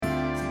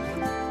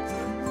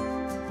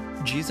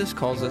Jesus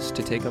calls us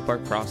to take up our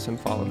cross and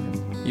follow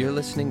him. You're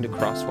listening to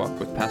Crosswalk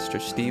with Pastor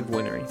Steve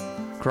Winnery.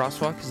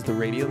 Crosswalk is the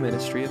radio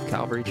ministry of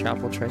Calvary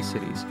Chapel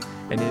Tri-Cities,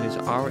 and it is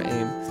our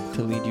aim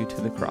to lead you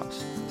to the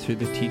cross through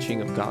the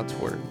teaching of God's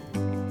Word.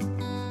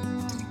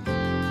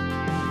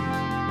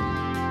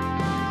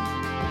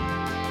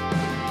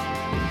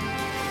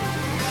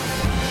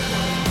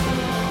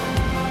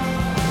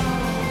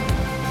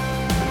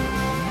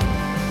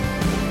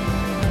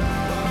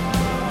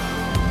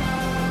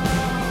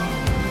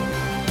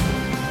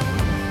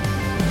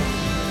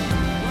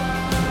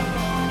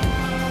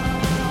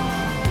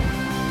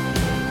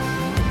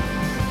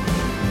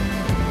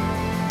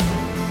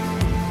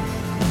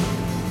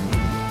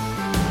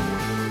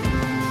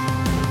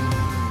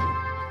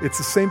 It's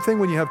the same thing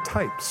when you have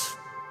types.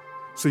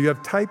 So you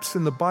have types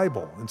in the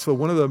Bible. And so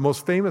one of the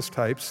most famous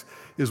types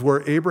is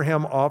where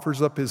Abraham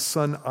offers up his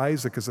son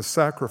Isaac as a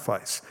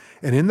sacrifice.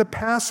 And in the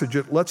passage,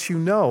 it lets you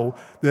know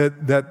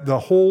that the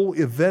whole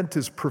event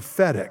is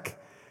prophetic.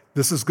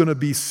 This is going to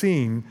be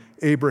seen,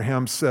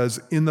 Abraham says,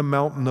 in the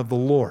mountain of the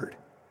Lord.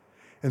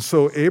 And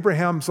so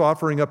Abraham's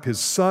offering up his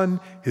son,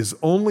 his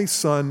only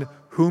son,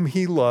 whom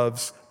he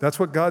loves. That's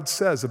what God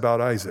says about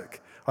Isaac.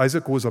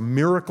 Isaac was a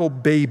miracle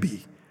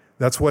baby.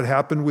 That's what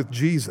happened with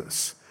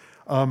Jesus.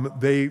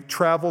 They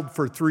traveled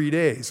for 3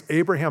 days.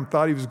 Abraham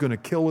thought he was going to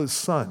kill his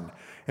son.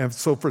 And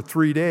so for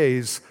 3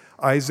 days,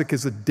 Isaac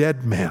is a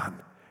dead man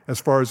as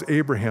far as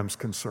Abraham's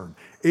concerned.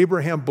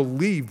 Abraham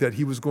believed that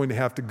he was going to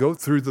have to go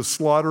through the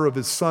slaughter of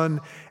his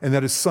son and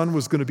that his son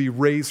was going to be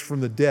raised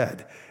from the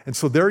dead. And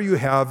so there you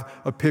have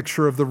a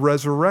picture of the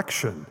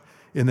resurrection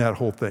in that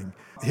whole thing.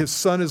 His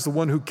son is the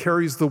one who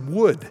carries the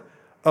wood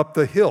up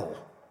the hill.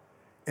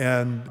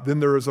 And then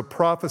there is a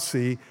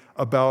prophecy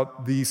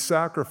about the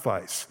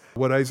sacrifice.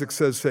 What Isaac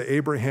says to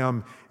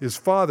Abraham is,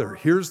 "Father,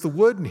 here's the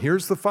wood and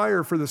here's the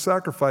fire for the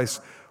sacrifice.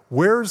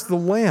 Where's the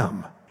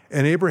lamb?"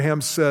 And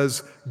Abraham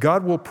says,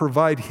 God will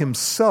provide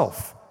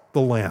himself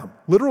the lamb.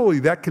 Literally,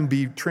 that can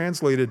be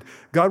translated,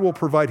 God will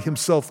provide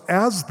himself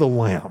as the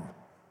lamb.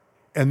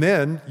 And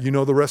then, you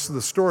know the rest of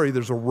the story,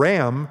 there's a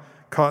ram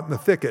caught in the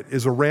thicket.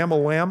 Is a ram a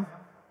lamb?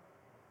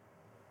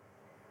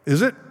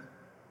 Is it?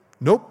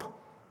 Nope.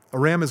 A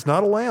ram is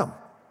not a lamb.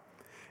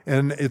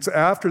 And it's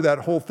after that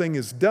whole thing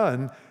is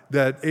done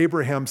that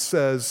Abraham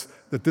says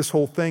that this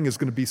whole thing is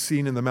going to be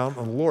seen in the mountain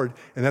of the Lord.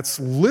 And that's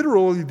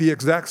literally the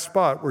exact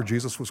spot where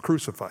Jesus was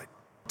crucified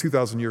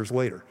 2,000 years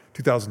later,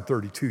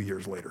 2,032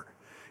 years later.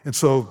 And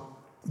so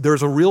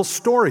there's a real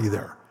story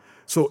there.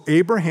 So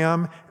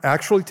Abraham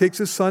actually takes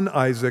his son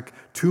Isaac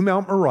to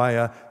Mount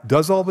Moriah,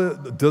 does all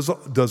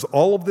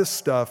of this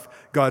stuff.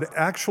 God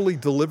actually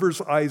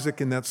delivers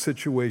Isaac in that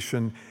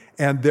situation,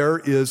 and there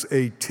is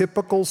a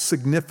typical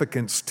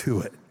significance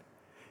to it.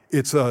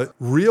 It's a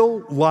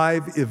real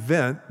live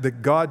event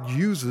that God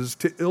uses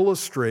to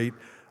illustrate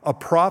a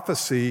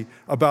prophecy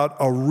about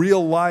a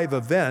real live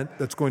event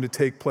that's going to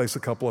take place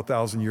a couple of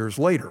thousand years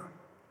later.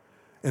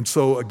 And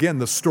so again,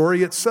 the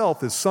story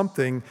itself is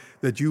something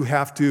that you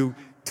have to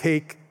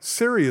take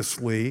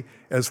seriously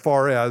as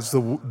far as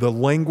the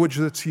language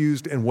that's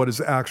used and what is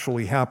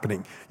actually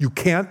happening. You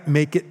can't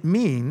make it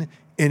mean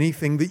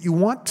anything that you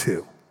want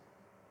to.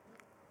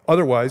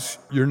 Otherwise,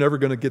 you're never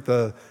going to get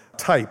the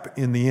type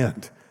in the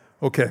end.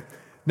 Okay,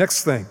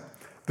 next thing.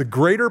 The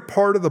greater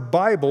part of the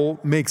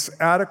Bible makes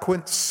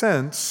adequate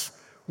sense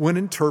when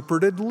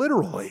interpreted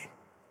literally.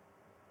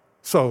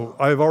 So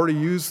I've already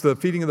used the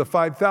feeding of the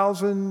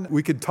 5,000.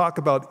 We could talk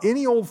about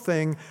any old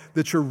thing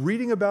that you're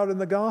reading about in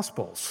the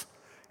Gospels.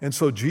 And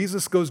so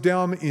Jesus goes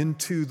down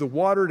into the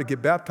water to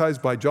get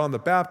baptized by John the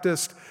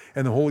Baptist,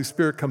 and the Holy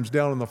Spirit comes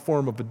down in the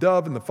form of a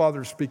dove, and the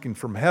Father is speaking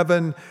from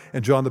heaven,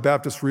 and John the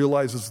Baptist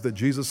realizes that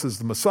Jesus is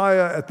the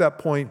Messiah at that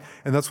point,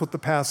 and that's what the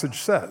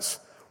passage says.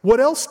 What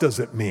else does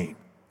it mean?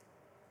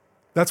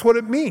 That's what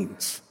it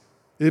means.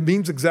 It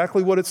means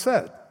exactly what it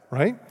said,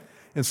 right?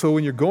 And so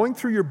when you're going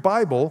through your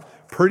Bible,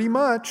 pretty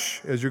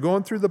much, as you're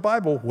going through the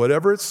Bible,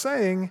 whatever it's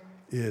saying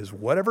is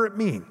whatever it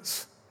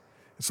means.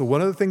 So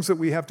one of the things that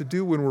we have to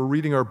do when we're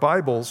reading our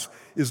Bibles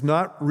is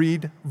not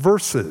read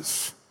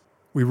verses.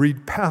 We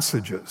read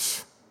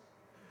passages.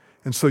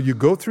 And so you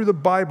go through the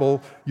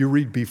Bible, you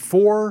read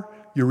before,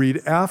 you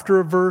read after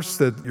a verse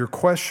that you're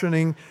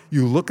questioning,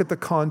 you look at the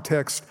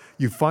context,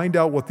 you find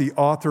out what the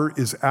author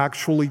is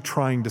actually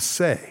trying to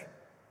say.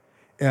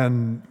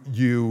 And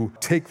you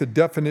take the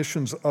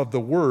definitions of the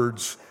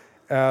words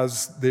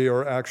as they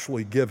are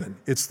actually given.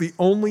 It's the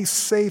only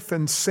safe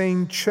and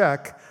sane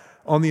check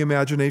on the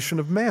imagination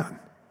of man.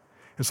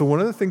 And so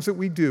one of the things that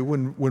we do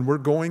when we're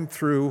going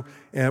through,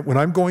 and when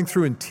I'm going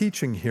through and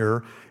teaching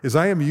here, is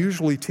I am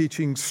usually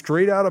teaching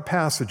straight out of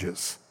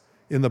passages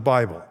in the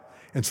Bible.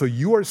 And so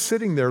you are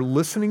sitting there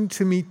listening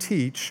to me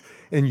teach,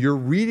 and you're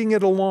reading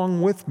it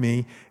along with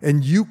me,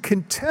 and you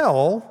can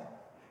tell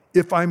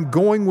if I'm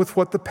going with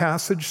what the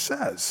passage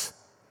says.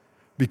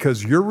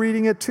 Because you're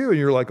reading it too, and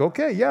you're like,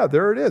 okay, yeah,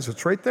 there it is.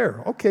 It's right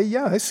there. Okay,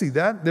 yeah, I see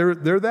that. There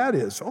that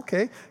is.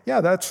 Okay,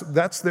 yeah,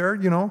 that's there,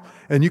 you know.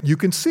 And you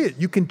can see it.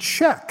 You can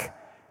check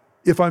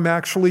if I'm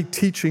actually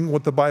teaching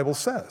what the Bible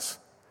says.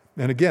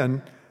 And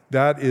again,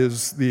 That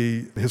is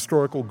the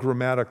historical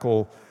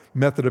grammatical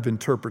method of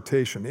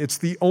interpretation. It's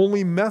the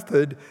only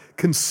method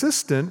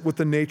consistent with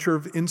the nature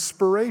of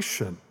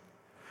inspiration.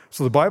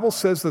 So the Bible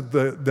says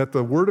that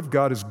the Word of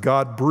God is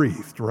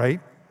God-breathed, right?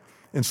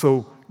 And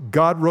so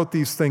God wrote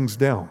these things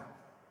down.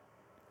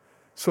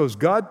 So is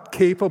God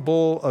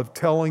capable of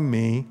telling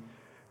me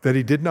that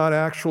he did not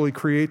actually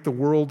create the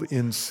world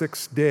in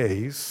 6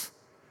 days,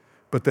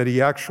 but that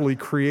he actually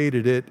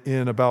created it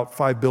in about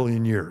 5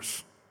 billion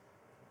years?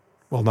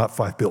 Well, not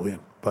 5 billion,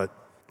 but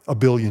 1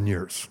 billion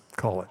years,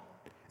 call it.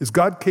 Is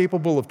God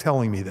capable of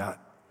telling me that?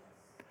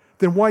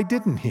 Then why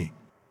didn't he?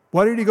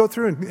 Why did he go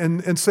through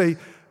and say,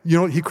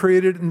 he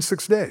created it in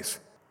 6 days?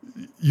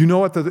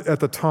 At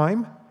the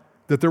time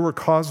that there were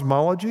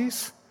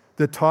cosmologies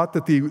that taught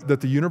that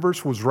the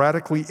universe was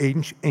radically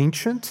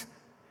ancient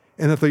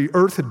and that the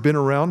earth had been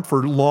around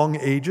for long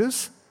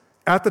ages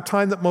at the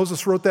time that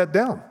Moses wrote that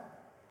down.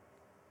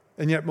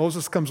 And yet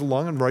Moses comes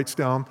along and writes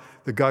down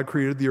that God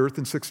created the earth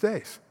in 6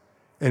 days.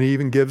 And he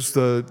even gives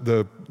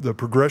the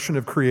progression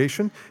of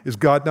creation. Is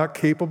God not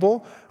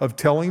capable of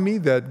telling me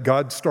that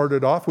God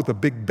started off with a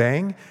big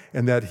bang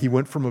and that he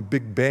went from a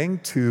big bang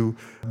to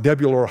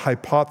nebular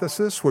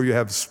hypothesis where you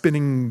have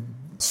spinning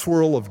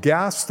swirl of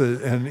gas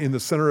and in the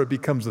center it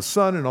becomes the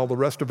sun and all the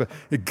rest of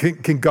it?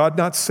 Can God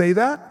not say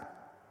that?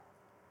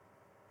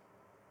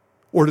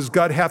 Or does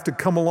God have to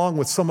come along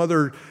with some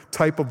other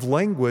type of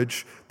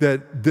language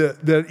that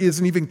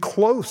isn't even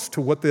close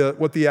to what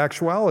the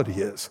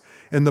actuality is?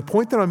 And the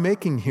point that I'm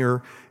making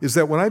here is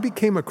that when I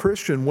became a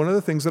Christian, one of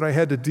the things that I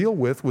had to deal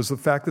with was the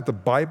fact that the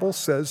Bible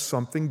says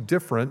something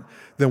different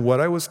than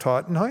what I was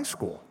taught in high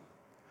school.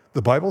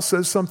 The Bible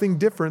says something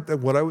different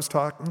than what I was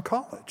taught in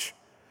college.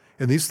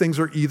 And these things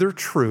are either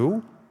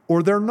true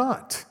or they're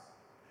not.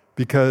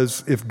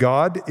 Because if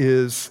God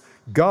is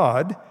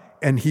God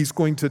and he's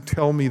going to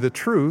tell me the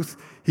truth,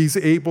 he's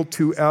able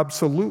to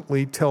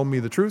absolutely tell me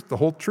the truth, the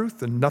whole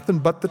truth, and nothing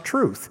but the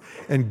truth,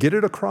 and get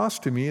it across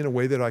to me in a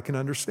way that I can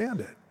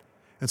understand it.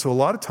 And so a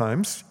lot of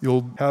times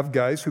you'll have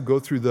guys who go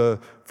through the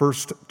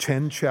first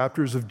 10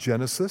 chapters of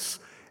Genesis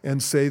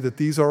and say that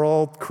these are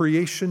all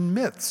creation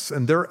myths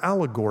and they're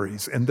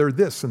allegories and they're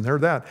this and they're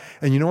that.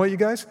 And you know what, you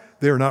guys?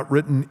 They are not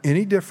written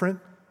any different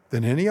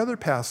than any other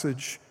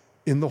passage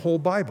in the whole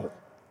Bible,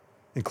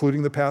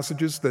 including the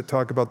passages that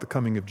talk about the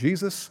coming of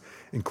Jesus,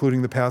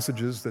 including the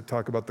passages that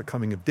talk about the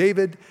coming of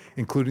David,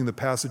 including the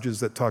passages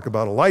that talk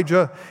about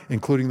Elijah,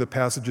 including the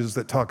passages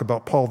that talk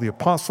about Paul the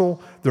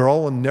Apostle. They're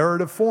all in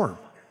narrative form.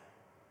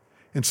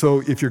 And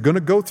so if you're going to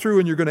go through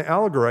and you're going to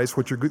allegorize,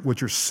 what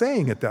you're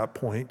saying at that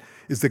point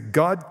is that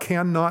God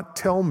cannot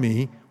tell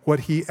me what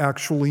he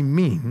actually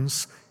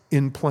means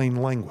in plain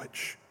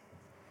language.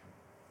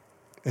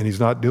 And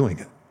he's not doing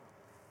it.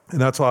 And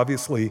that's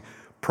obviously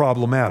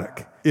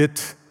problematic.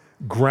 It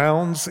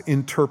grounds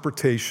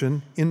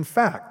interpretation in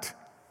fact.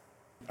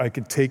 I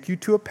can take you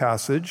to a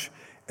passage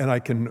and I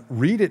can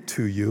read it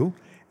to you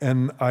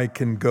and I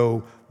can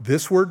go,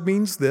 this word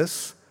means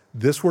this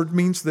word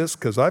means this,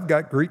 because I've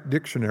got Greek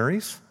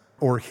dictionaries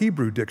or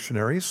Hebrew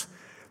dictionaries.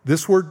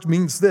 This word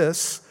means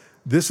this.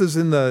 This is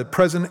in the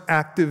present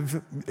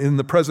active,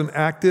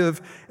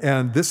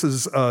 and this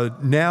is a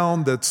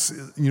noun that's,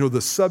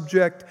 the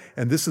subject,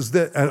 and this is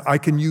that. And I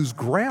can use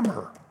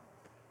grammar,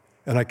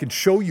 and I can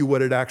show you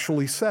what it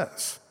actually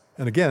says.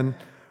 And again,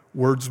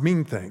 words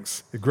mean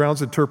things. It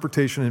grounds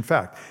interpretation in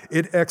fact.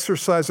 It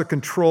exercises a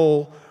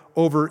control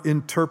over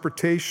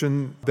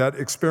interpretation that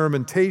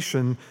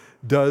experimentation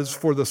does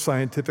for the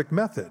scientific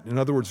method. In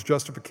other words,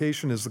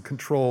 justification is the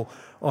control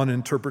on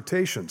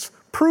interpretations.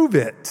 Prove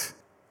it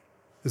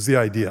is the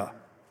idea.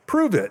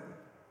 Prove it.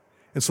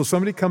 And so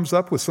somebody comes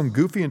up with some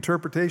goofy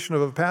interpretation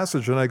of a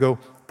passage and I go,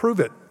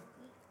 prove it.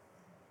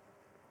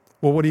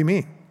 Well, what do you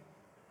mean?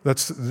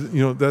 That's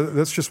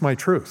just my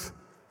truth.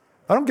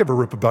 I don't give a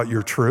rip about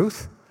your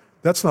truth.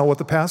 That's not what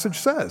the passage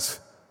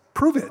says.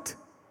 Prove it.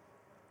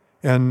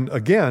 And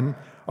again,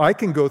 I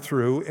can go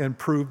through and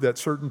prove that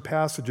certain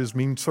passages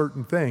mean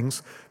certain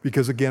things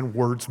because, again,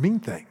 words mean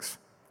things,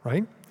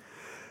 right?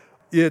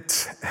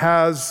 It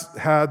has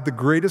had the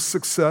greatest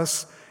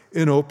success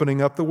in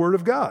opening up the Word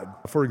of God.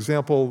 For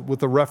example, with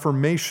the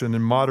Reformation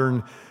and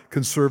modern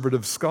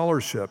conservative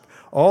scholarship,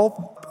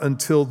 all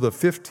until the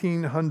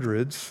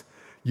 1500s,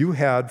 you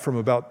had from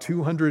about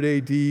 200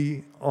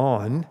 AD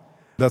on,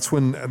 that's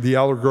when the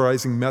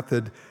allegorizing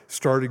method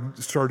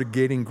started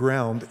gaining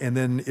ground, and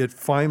then it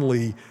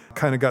finally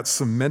kind of got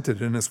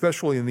cemented, and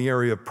especially in the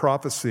area of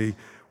prophecy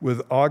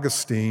with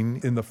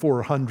Augustine in the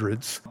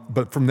 400s.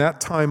 But from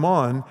that time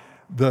on,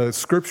 the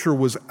scripture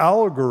was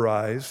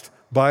allegorized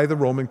by the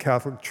Roman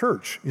Catholic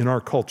Church in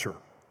our culture,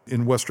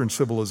 in Western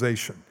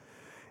civilization.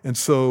 And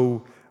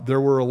so there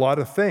were a lot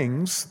of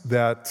things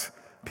that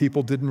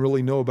people didn't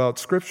really know about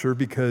Scripture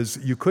because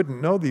you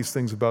couldn't know these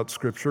things about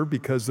Scripture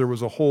because there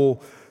was a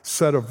whole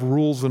set of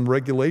rules and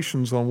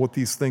regulations on what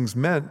these things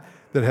meant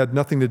that had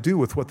nothing to do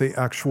with what they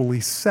actually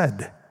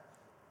said,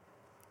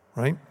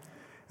 right?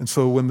 And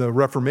so when the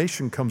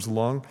Reformation comes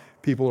along,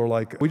 people are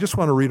like, we just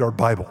want to read our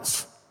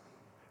Bibles.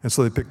 And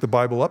so they pick the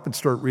Bible up and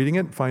start reading it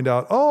and find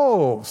out,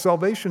 oh,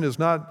 salvation is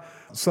not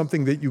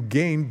something that you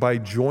gain by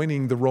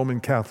joining the Roman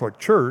Catholic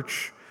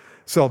Church.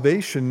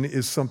 Salvation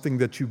is something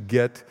that you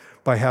get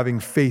by having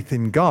faith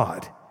in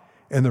God.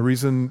 And the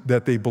reason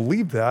that they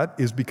believe that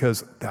is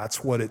because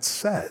that's what it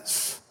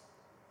says.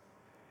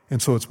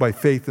 And so it's by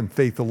faith and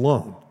faith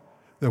alone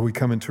that we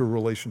come into a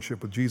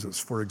relationship with Jesus,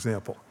 for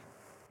example.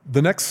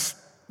 The next,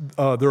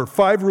 there are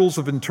 5 rules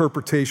of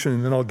interpretation,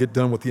 and then I'll get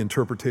done with the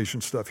interpretation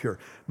stuff here.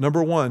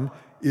 Number 1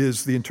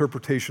 is the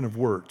interpretation of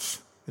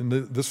words. And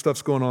this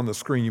stuff's going on the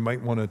screen. You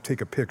might want to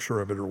take a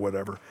picture of it or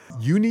whatever.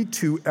 You need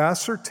to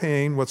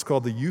ascertain what's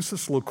called the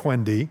usus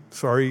loquendi.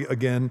 Sorry,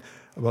 again,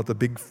 about the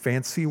big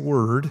fancy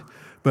word.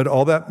 But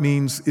all that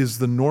means is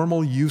the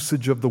normal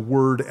usage of the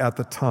word at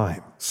the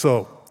time.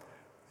 So,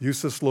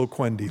 usus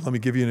loquendi. Let me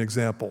give you an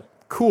example.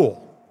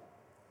 Cool.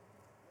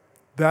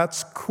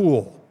 That's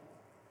cool.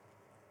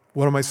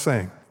 What am I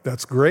saying?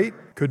 That's great?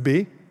 Could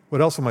be.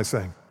 What else am I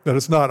saying? That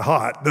it's not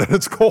hot, that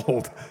it's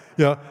cold.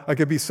 Yeah, I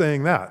could be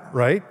saying that,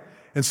 right?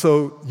 And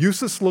so,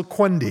 usus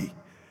loquendi.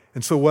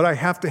 And so what I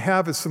have to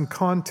have is some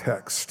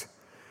context.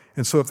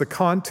 And so if the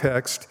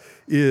context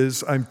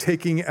is I'm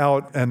taking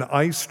out an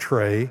ice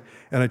tray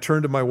and I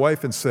turn to my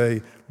wife and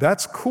say,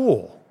 that's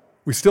cool.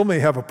 We still may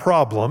have a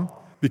problem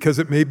because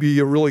it may be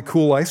a really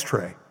cool ice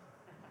tray.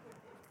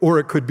 Or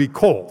it could be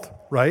cold,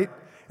 right?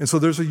 And so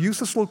there's a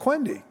usus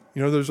loquendi.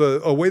 You know, there's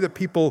a way that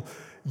people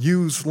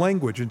use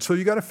language. And so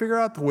you got to figure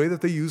out the way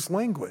that they use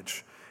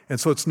language. And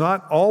so it's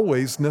not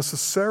always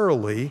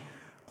necessarily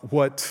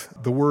what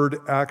the word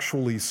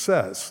actually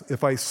says.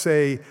 If I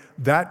say,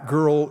 that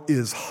girl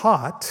is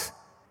hot,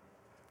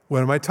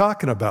 what am I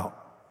talking about?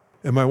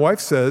 And my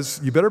wife says,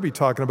 you better be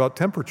talking about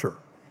temperature,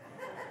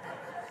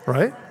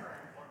 right?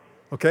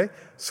 Okay,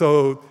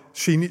 so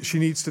she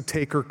needs to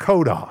take her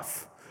coat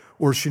off,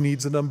 or she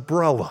needs an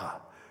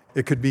umbrella.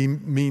 It could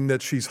mean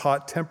that she's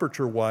hot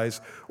temperature-wise,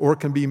 or it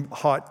can be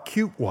hot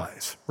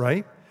cute-wise,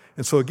 right?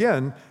 And so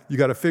again, you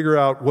got to figure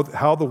out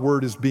how the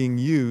word is being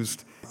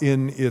used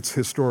in its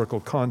historical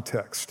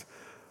context.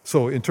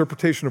 So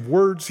interpretation of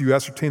words, you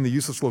ascertain the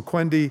usus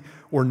loquendi,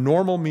 or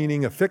normal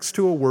meaning affixed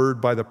to a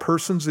word by the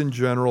persons in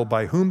general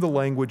by whom the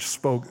language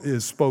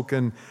is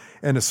spoken,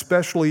 and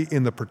especially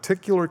in the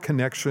particular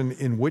connection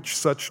in which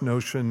such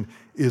notion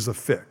is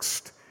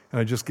affixed.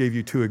 And I just gave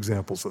you 2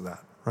 examples of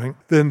that, right?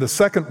 Then the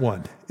second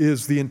one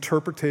is the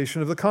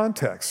interpretation of the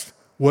context.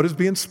 What is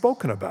being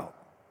spoken about?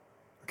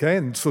 Okay,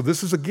 and so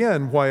this is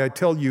again why I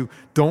tell you,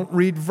 don't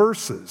read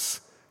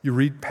verses. You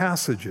read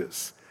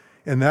passages.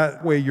 And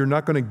that way you're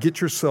not going to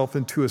get yourself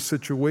into a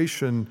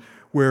situation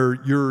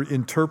where you're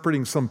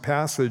interpreting some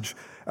passage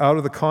out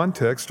of the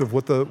context of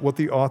what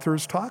the author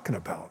is talking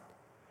about.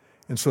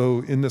 And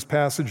so in this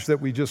passage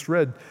that we just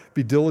read,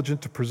 be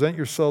diligent to present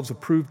yourselves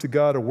approved to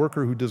God, a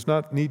worker who does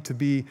not need to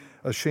be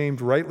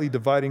ashamed, rightly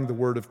dividing the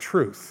word of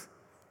truth.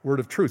 Word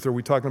of truth. Are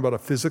we talking about a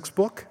physics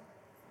book?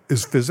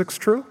 Is physics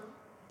true?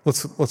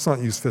 Let's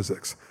not use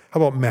physics.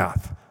 How about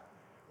math?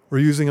 We're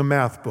using a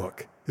math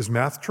book. Is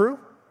math true?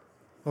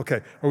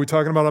 Okay. Are we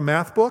talking about a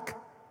math book?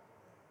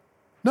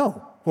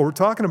 No. What we're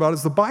talking about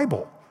is the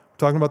Bible. We're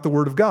talking about the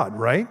Word of God,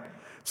 right?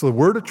 So the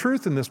word of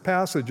truth in this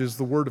passage is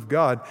the Word of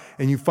God,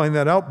 and you find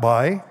that out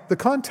by the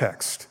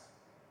context.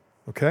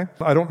 Okay?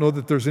 I don't know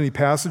that there's any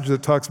passage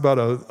that talks about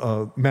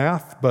a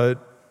math,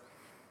 but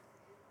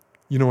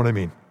you know what I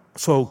mean.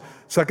 So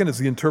second is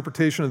the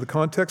interpretation of the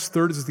context.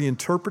 Third is the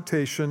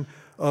interpretation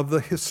of the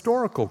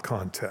historical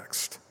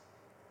context.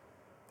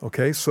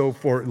 Okay, so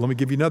let me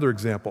give you another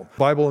example. The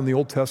Bible in the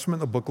Old Testament,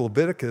 the book of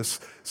Leviticus,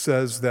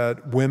 says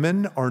that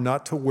women are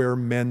not to wear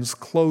men's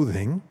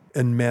clothing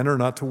and men are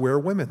not to wear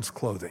women's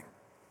clothing.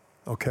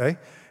 Okay,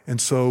 and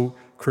so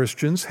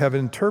Christians have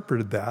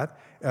interpreted that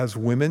as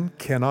women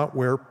cannot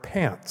wear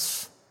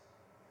pants.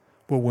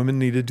 What women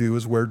need to do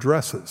is wear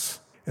dresses.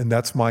 And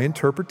that's my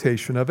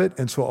interpretation of it.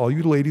 And so all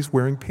you ladies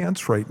wearing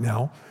pants right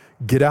now,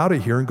 get out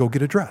of here and go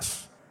get a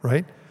dress,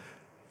 right?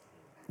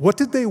 What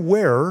did they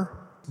wear?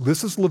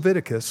 This is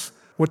Leviticus.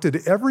 What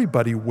did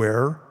everybody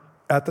wear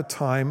at the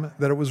time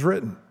that it was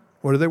written?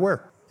 What did they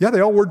wear? Yeah, they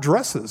all wore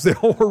dresses. They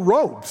all wore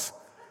robes.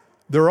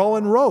 They're all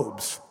in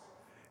robes.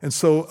 And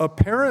so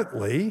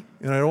apparently,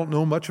 and I don't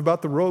know much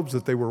about the robes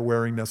that they were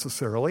wearing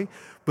necessarily,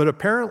 but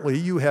apparently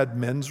you had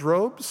men's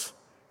robes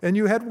and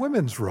you had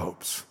women's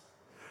robes.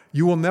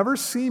 You will never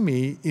see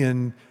me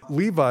in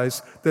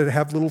Levi's that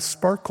have little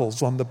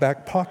sparkles on the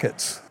back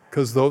pockets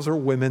because those are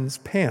women's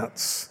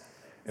pants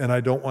and I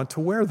don't want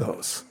to wear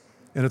those.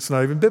 And it's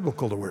not even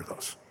biblical to wear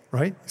those,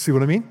 right? See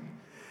what I mean?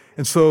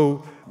 And so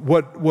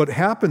what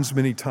happens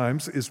many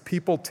times is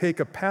people take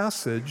a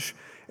passage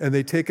and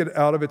they take it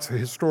out of its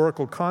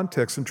historical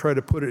context and try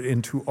to put it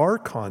into our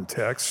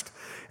context,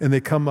 and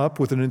they come up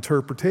with an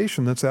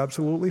interpretation that's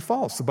absolutely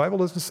false. The Bible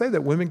doesn't say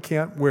that women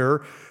can't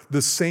wear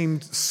the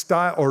same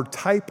style or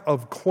type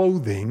of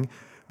clothing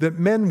that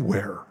men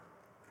wear.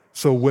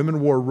 So women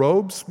wore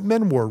robes,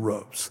 men wore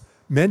robes.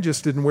 Men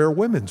just didn't wear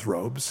women's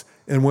robes,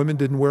 and women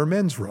didn't wear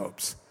men's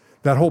robes.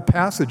 That whole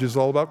passage is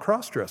all about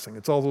cross-dressing.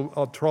 It's all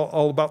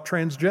about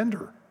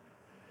transgender.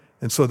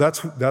 And so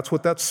that's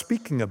what that's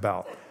speaking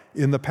about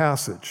in the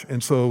passage.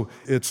 And so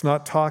it's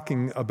not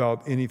talking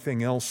about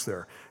anything else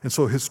there. And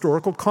so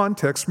historical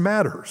context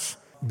matters.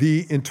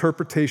 The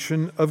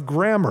interpretation of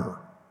grammar.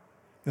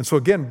 And so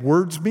again,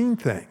 words mean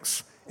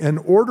things, and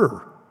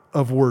order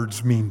of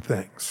words mean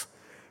things.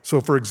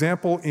 So for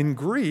example, in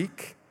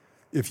Greek,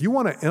 if you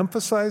want to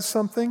emphasize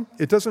something,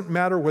 it doesn't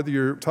matter whether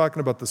you're talking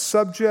about the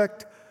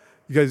subject.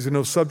 You guys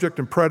know subject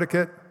and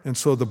predicate. And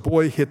so the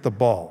boy hit the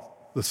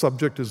ball. The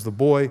subject is the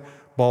boy,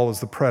 ball is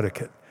the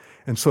predicate.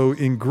 And so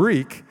in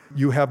Greek,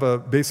 you have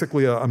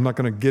I'm not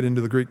going to get into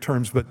the Greek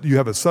terms, but you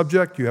have a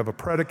subject, you have a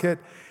predicate.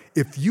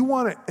 If you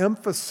want to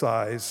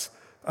emphasize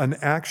an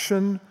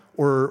action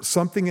or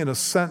something in a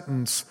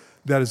sentence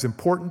that is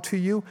important to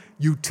you,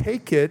 you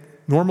take it,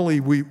 normally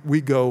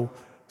we go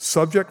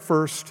subject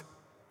first,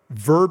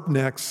 verb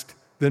next,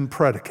 then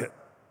predicate.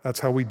 That's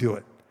how we do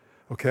it,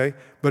 okay?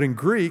 But in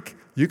Greek,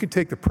 you can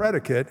take the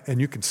predicate and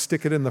you can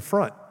stick it in the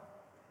front.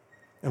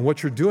 And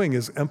what you're doing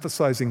is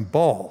emphasizing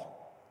ball.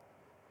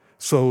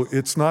 So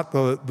it's not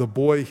the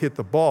boy hit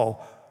the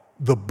ball.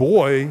 The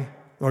boy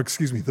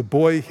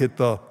hit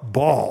the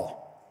ball.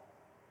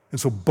 And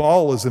so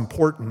ball is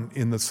important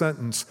in the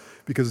sentence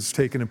because it's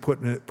taken and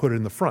put it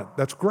in the front.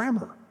 That's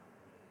grammar.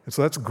 And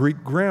so that's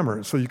Greek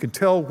grammar. So you can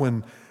tell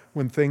when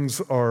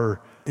things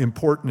are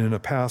important in a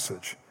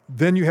passage.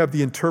 Then you have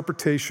the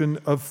interpretation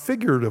of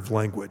figurative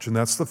language, and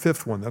that's the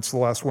fifth one. That's the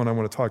last one I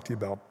want to talk to you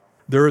about.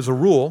 There is a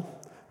rule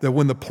that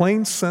when the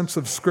plain sense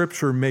of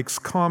Scripture makes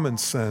common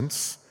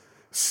sense,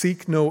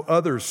 seek no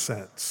other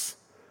sense.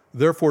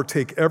 Therefore,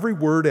 take every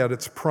word at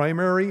its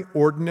primary,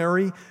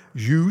 ordinary,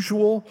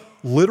 usual,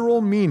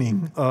 literal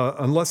meaning,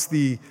 unless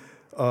the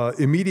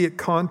immediate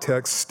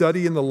context,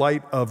 study in the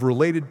light of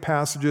related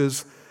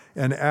passages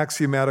and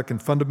axiomatic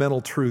and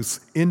fundamental truths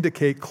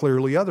indicate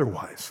clearly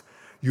otherwise.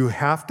 You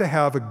have to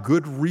have a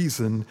good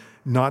reason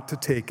not to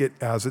take it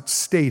as it's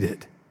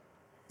stated,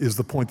 is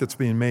the point that's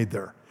being made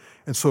there.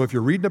 And so if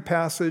you're reading a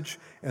passage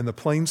and the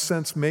plain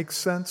sense makes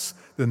sense,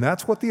 then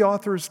that's what the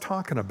author is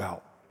talking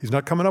about. He's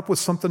not coming up with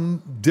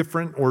something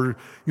different or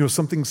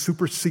something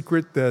super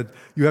secret that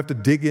you have to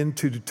dig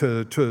into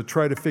to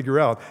try to figure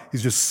out.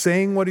 He's just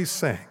saying what he's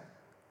saying.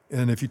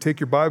 And if you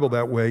take your Bible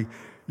that way,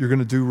 you're going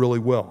to do really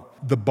well.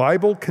 The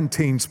Bible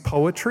contains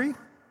poetry.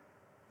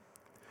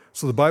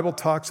 So the Bible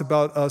talks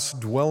about us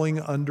dwelling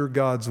under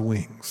God's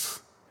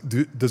wings.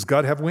 Does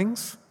God have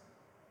wings?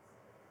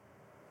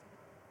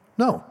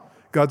 No.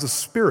 God's a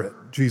spirit,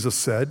 Jesus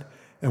said,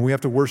 and we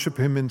have to worship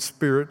him in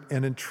spirit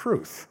and in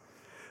truth.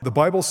 The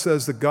Bible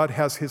says that God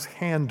has his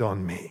hand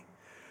on me.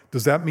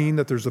 Does that mean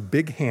that there's a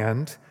big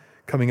hand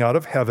coming out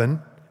of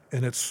heaven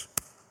and it's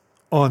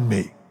on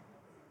me?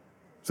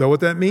 Is that what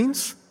that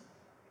means?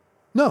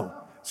 No.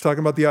 It's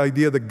talking about the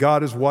idea that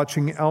God is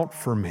watching out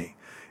for me.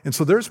 And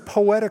so there's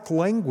poetic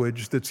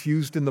language that's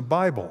used in the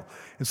Bible.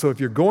 And so if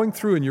you're going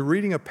through and you're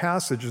reading a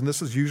passage, and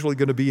this is usually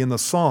going to be in the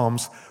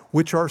Psalms,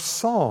 which are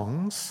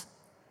songs,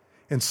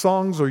 and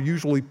songs are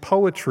usually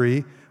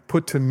poetry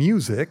put to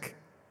music.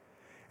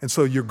 And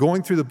so you're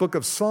going through the book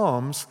of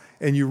Psalms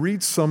and you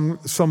read some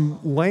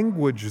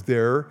language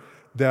there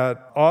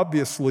that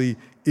obviously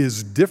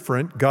is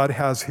different. God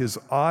has his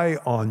eye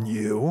on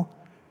you.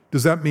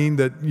 Does that mean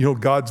that,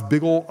 God's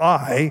big old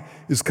eye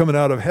is coming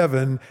out of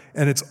heaven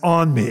and it's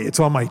on me,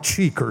 it's on my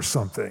cheek or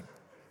something?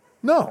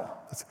 No,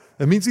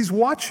 that means he's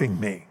watching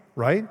me,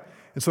 right?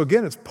 And so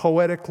again, it's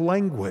poetic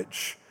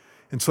language.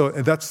 And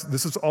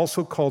this is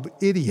also called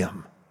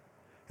idiom.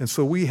 And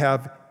so we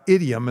have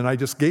idiom, and I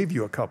just gave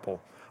you a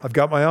couple. I've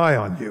got my eye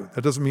on you.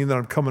 That doesn't mean that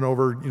I'm coming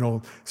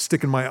over,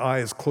 sticking my eye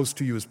as close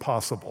to you as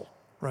possible,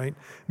 right?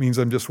 It means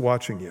I'm just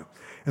watching you.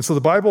 And so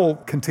the Bible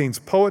contains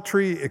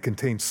poetry, it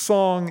contains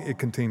song, it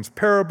contains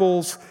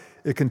parables,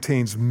 it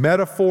contains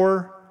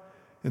metaphor.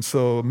 And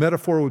so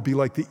metaphor would be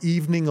like the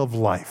evening of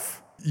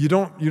life. You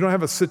don't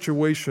have a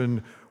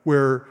situation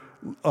where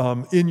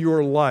in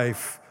your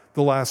life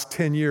the last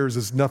 10 years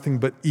is nothing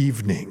but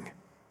evening,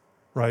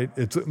 right?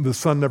 The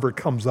sun never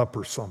comes up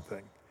or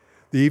something.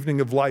 The evening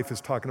of life is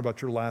talking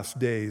about your last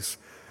days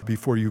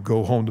before you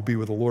go home to be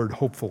with the Lord,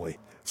 hopefully.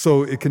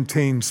 So it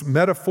contains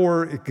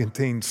metaphor, it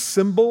contains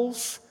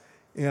symbols.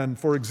 And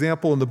for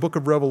example, in the book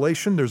of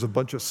Revelation, there's a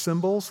bunch of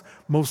symbols.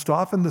 Most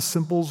often the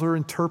symbols are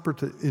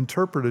interpreted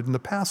in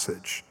the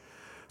passage.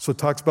 So it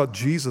talks about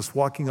Jesus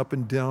walking up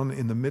and down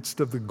in the midst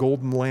of the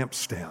golden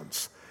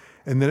lampstands.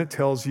 And then it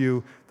tells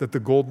you that the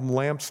golden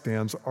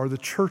lampstands are the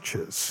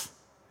churches.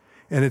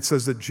 And it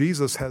says that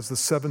Jesus has the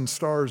 7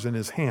 stars in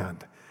his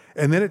hand.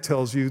 And then it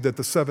tells you that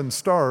the 7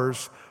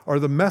 stars are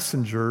the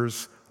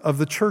messengers of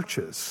the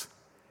churches.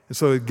 And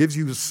so it gives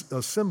you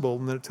a symbol,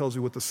 and then it tells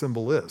you what the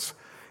symbol is.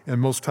 And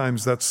most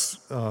times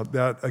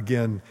that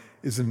again,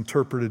 is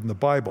interpreted in the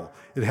Bible.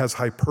 It has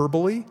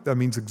hyperbole, that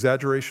means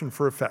exaggeration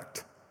for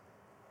effect.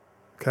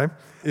 Okay?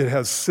 It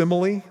has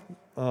simile,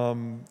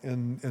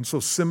 and so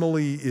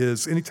simile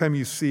is anytime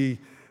you see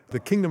the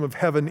kingdom of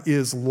heaven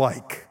is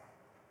like.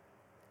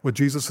 What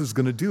Jesus is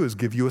going to do is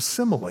give you a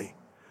simile.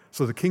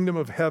 So the kingdom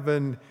of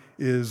heaven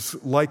is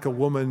like a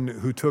woman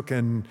who took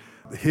and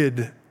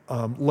hid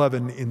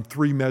leaven in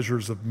 3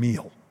 measures of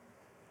meal.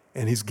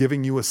 And he's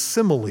giving you a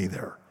simile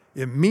there.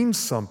 It means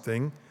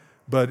something,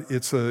 but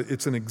it's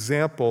an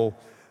example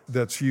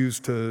that's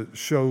used to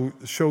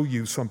show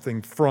you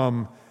something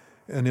from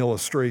an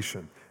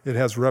illustration. It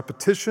has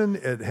repetition,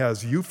 it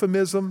has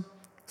euphemism.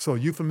 So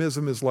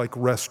euphemism is like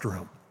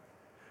restroom.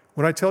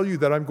 When I tell you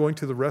that I'm going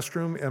to the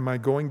restroom, am I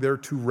going there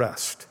to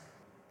rest?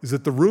 Is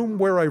it the room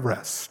where I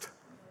rest?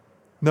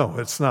 No,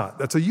 it's not.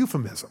 That's a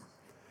euphemism.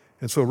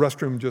 And so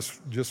restroom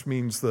just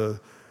means the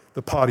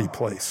potty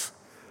place.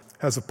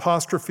 Has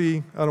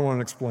apostrophe. I don't want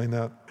to explain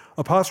that.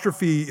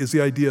 Apostrophe is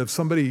the idea of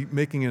somebody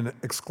making an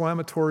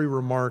exclamatory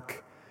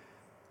remark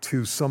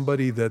to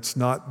somebody that's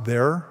not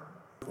there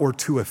or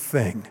to a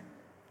thing.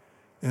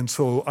 And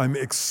so I'm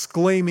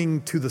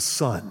exclaiming to the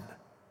sun.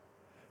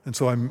 And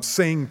so I'm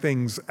saying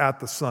things at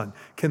the sun.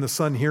 Can the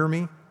sun hear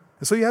me?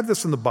 And so you have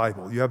this in the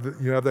Bible. You have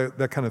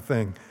that kind of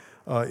thing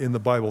in the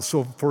Bible.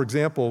 So for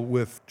example,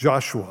 with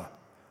Joshua,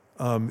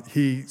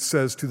 he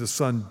says to the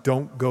sun,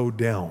 don't go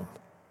down.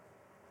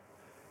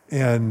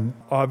 And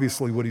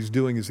obviously what he's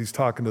doing is he's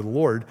talking to the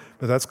Lord,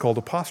 but that's called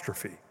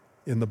apostrophe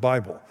in the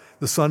Bible.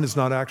 The son is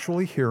not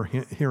actually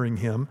hearing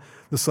him.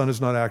 The son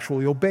is not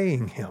actually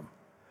obeying him.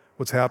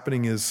 What's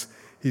happening is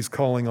he's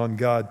calling on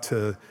God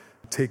to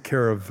take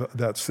care of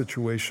that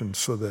situation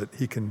so that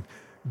he can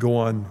go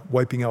on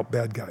wiping out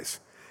bad guys.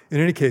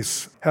 In any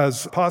case,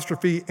 has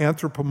apostrophe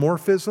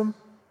anthropomorphism.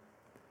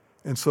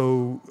 And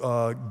so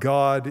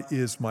God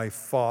is my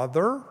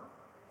father.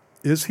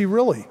 Is he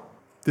really?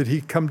 Did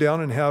he come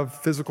down and have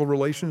physical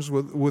relations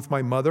with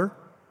my mother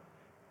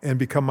and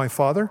become my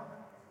father?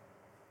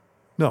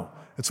 No.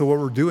 And so what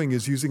we're doing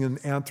is using an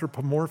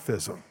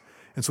anthropomorphism.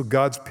 And so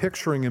God's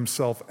picturing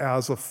himself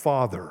as a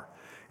father.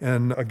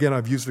 And again,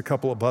 I've used a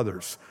couple of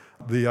others.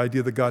 The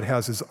idea that God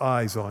has his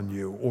eyes on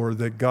you, or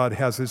that God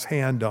has his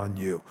hand on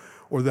you,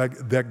 or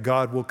that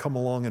God will come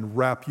along and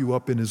wrap you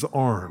up in his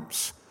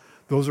arms.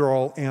 Those are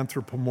all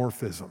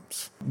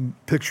anthropomorphisms,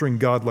 picturing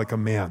God like a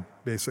man,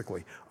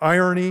 basically.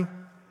 Irony,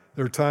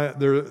 there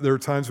are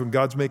times when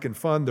God's making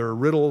fun, there are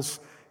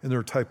riddles, and there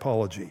are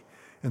typology.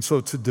 And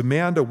so to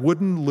demand a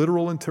wooden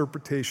literal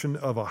interpretation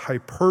of a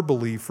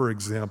hyperbole, for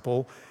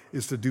example,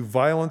 is to do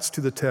violence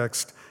to the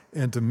text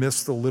and to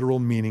miss the literal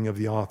meaning of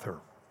the author.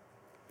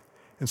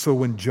 And so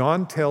when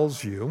John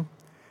tells you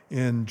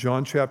in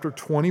John chapter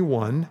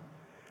 21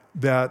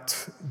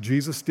 that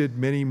Jesus did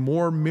many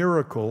more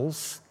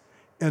miracles,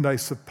 and I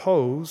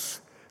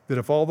suppose that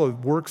if all the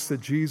works that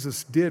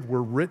Jesus did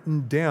were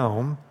written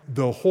down,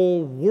 the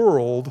whole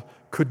world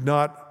could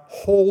not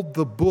hold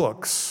the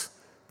books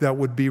that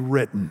would be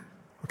written.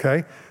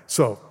 Okay?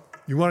 So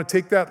you want to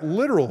take that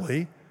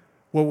literally.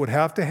 What would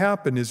have to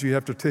happen is you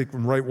have to take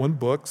and write one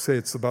book, say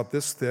it's about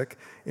this thick,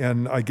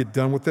 and I get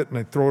done with it and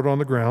I throw it on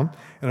the ground,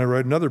 and I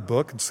write another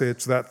book and say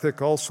it's that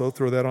thick also,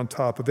 throw that on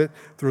top of it,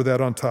 throw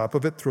that on top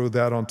of it, throw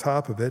that on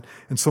top of it,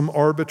 and some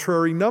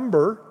arbitrary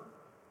number,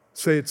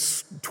 say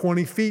it's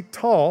 20 feet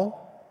tall.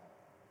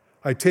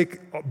 I take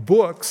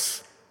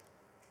books,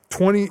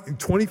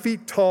 20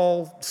 feet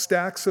tall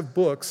stacks of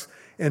books,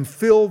 and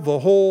fill the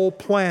whole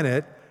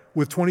planet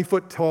with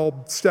 20-foot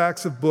tall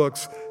stacks of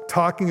books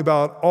talking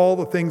about all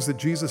the things that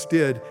Jesus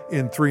did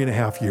in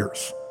 3.5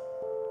 years.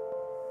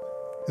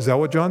 Is that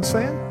what John's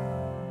saying?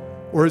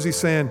 Or is he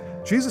saying,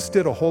 Jesus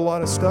did a whole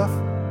lot of stuff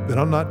that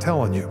I'm not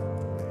telling you?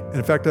 And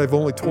in fact, I've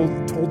only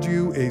told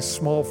you a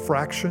small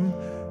fraction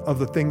of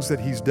the things that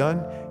he's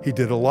done. He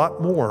did a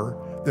lot more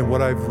than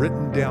what I've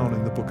written down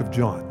in the book of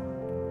John.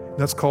 And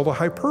that's called a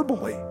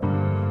hyperbole.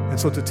 And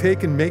so to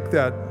take and make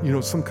that,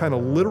 some kind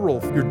of literal,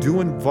 you're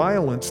doing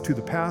violence to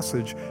the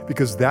passage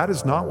because that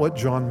is not what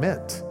John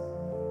meant.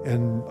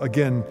 And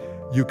again,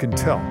 you can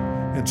tell.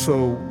 And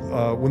so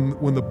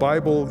when the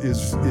Bible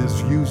is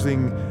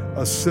using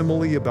a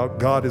simile about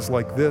God is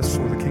like this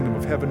or the kingdom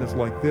of heaven is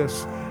like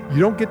this, you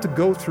don't get to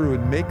go through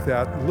and make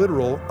that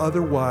literal.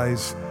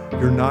 Otherwise,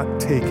 you're not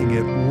taking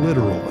it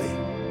literally.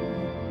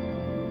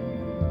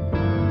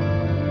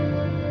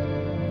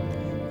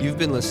 You've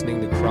been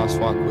listening to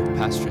Crosswalk with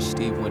Pastor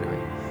Steve Winnery.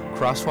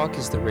 Crosswalk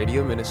is the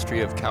radio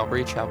ministry of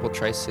Calvary Chapel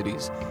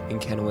Tri-Cities in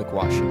Kennewick,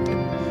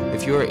 Washington.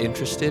 If you are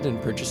interested in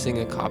purchasing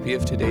a copy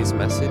of today's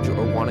message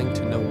or wanting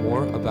to know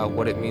more about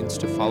what it means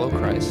to follow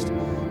Christ,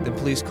 then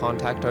please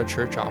contact our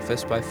church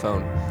office by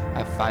phone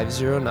at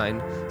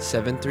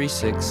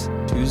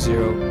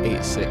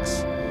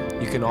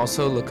 509-736-2086. You can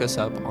also look us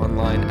up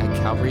online at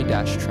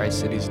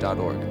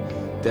calvary-tricities.org.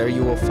 There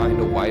you will find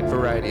a wide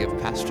variety of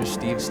Pastor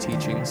Steve's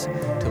teachings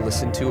to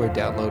listen to or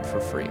download for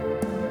free.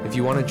 If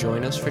you want to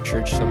join us for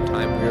church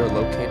sometime, we are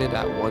located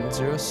at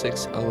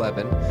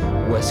 10611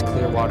 West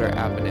Clearwater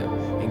Avenue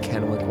in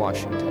Kennewick,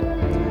 Washington.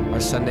 Our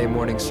Sunday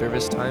morning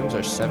service times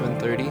are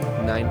 7:30,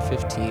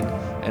 9:15,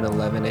 and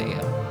 11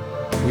 a.m.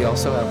 We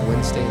also have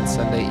Wednesday and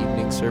Sunday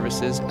evening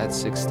services at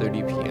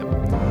 6:30 p.m.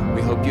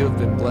 We hope you have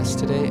been blessed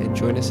today and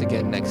join us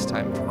again next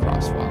time for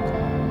Crosswalk.